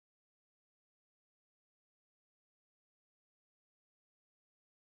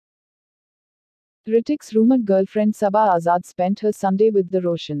Hritik's rumored girlfriend Saba Azad spent her Sunday with the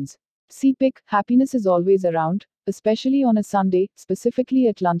Roshans. See pic, happiness is always around, especially on a Sunday, specifically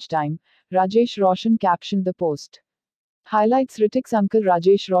at lunchtime, Rajesh Roshan captioned the post. Highlights Hritik's uncle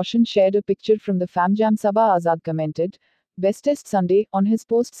Rajesh Roshan shared a picture from the FamJam. Saba Azad commented, Bestest Sunday. On his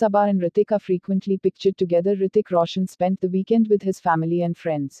post, Saba and Hrithik are frequently pictured together. Hrithik Roshan spent the weekend with his family and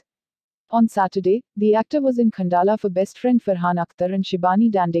friends. On Saturday, the actor was in Khandala for best friend Farhan Akhtar and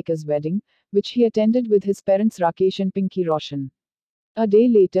Shibani Dandekar's wedding, which he attended with his parents Rakesh and Pinky Roshan. A day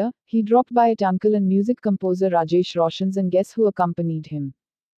later, he dropped by at uncle and music composer Rajesh Roshan's, and guess who accompanied him?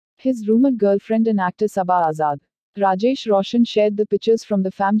 His rumored girlfriend and actor Saba Azad. Rajesh Roshan shared the pictures from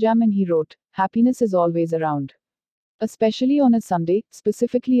the FamJam and he wrote, Happiness is always around. Especially on a Sunday,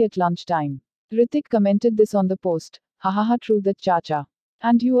 specifically at lunchtime. Hrithik commented this on the post, Hahaha, true that chacha.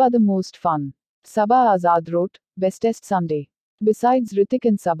 And you are the most fun. Saba Azad wrote, Bestest Sunday. Besides Hrithik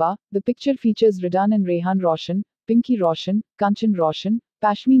and Saba, the picture features Ridan and Rehan Roshan, Pinky Roshan, Kanchan Roshan,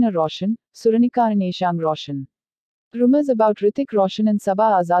 Pashmina Roshan, Suranika and Eshang Roshan. Rumors about Hrithik Roshan and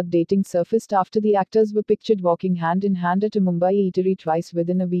Saba Azad dating surfaced after the actors were pictured walking hand in hand at a Mumbai eatery twice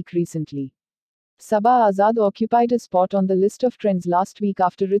within a week recently. Saba Azad occupied a spot on the list of trends last week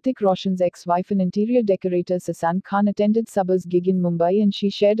after Hrithik Roshan's ex-wife and interior decorator Sasan Khan attended Saba's gig in Mumbai, and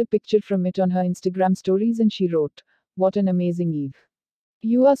she shared a picture from it on her Instagram stories, and she wrote, What an amazing eve.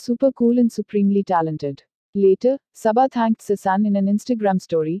 You are super cool and supremely talented. Later, Saba thanked Sasan in an Instagram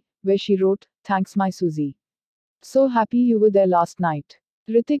story, where she wrote, Thanks my Susie. So happy you were there last night.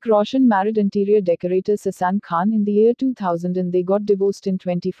 Hrithik Roshan married interior decorator Sasan Khan in the year 2000 and they got divorced in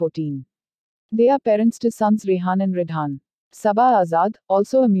 2014. They are parents to sons Rehan and Ridhan. Saba Azad,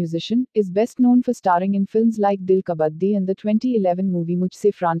 also a musician, is best known for starring in films like Dil Kabaddi and the 2011 movie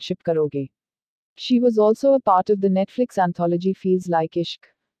Mujhse Friendship Karoge. She was also a part of the Netflix anthology Feels Like Ishq.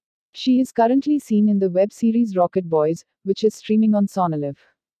 She is currently seen in the web series Rocket Boys, which is streaming on Sonalive.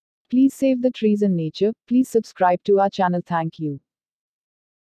 Please save the trees and nature. Please subscribe to our channel. Thank you.